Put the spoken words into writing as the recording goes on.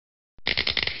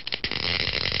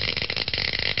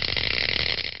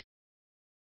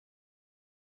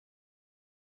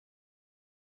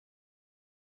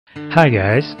Hi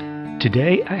guys,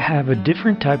 today I have a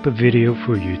different type of video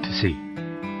for you to see.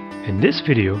 In this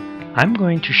video, I'm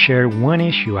going to share one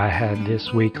issue I had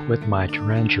this week with my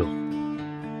tarantula.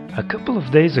 A couple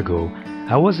of days ago,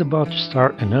 I was about to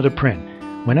start another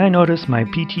print when I noticed my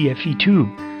PTFE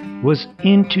tube was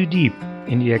in too deep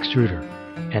in the extruder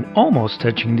and almost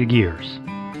touching the gears.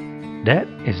 That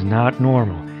is not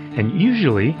normal, and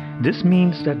usually this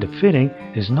means that the fitting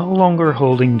is no longer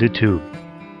holding the tube.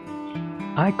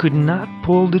 I could not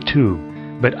pull the tube,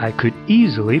 but I could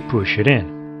easily push it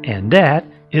in. And that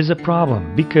is a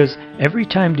problem because every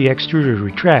time the extruder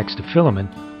retracts the filament,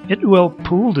 it will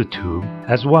pull the tube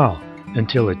as well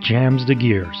until it jams the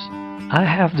gears. I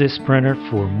have this printer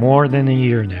for more than a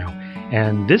year now,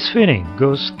 and this fitting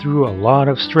goes through a lot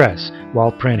of stress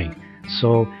while printing,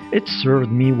 so it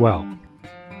served me well.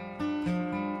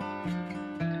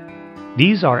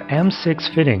 These are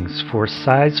M6 fittings for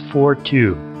size 4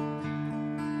 tube.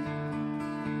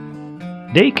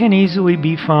 They can easily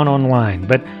be found online,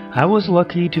 but I was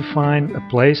lucky to find a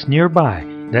place nearby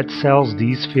that sells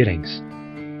these fittings.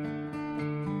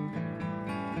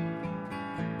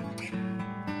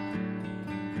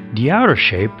 The outer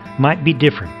shape might be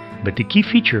different, but the key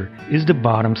feature is the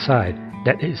bottom side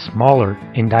that is smaller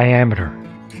in diameter.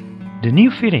 The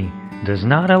new fitting does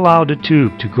not allow the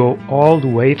tube to go all the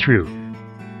way through.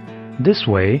 This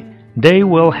way, they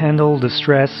will handle the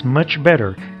stress much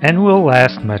better and will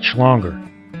last much longer.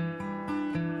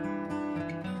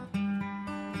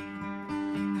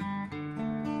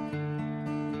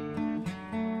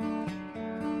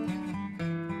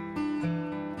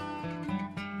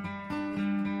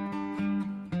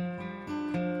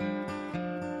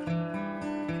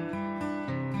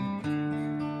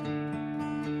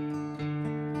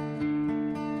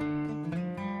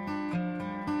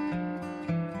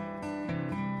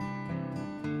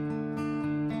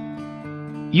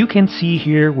 You can see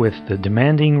here with the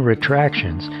demanding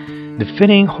retractions, the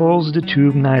fitting holds the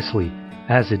tube nicely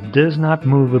as it does not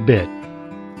move a bit.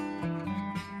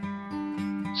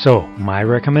 So, my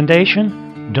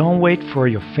recommendation, don't wait for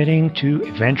your fitting to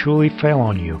eventually fail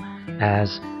on you,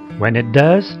 as when it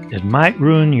does, it might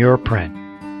ruin your print.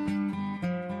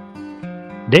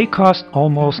 They cost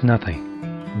almost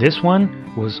nothing. This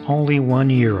one was only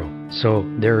 €1, so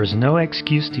there is no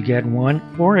excuse to get one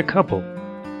or a couple.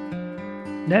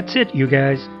 That's it, you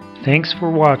guys. Thanks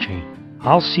for watching.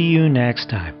 I'll see you next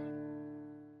time.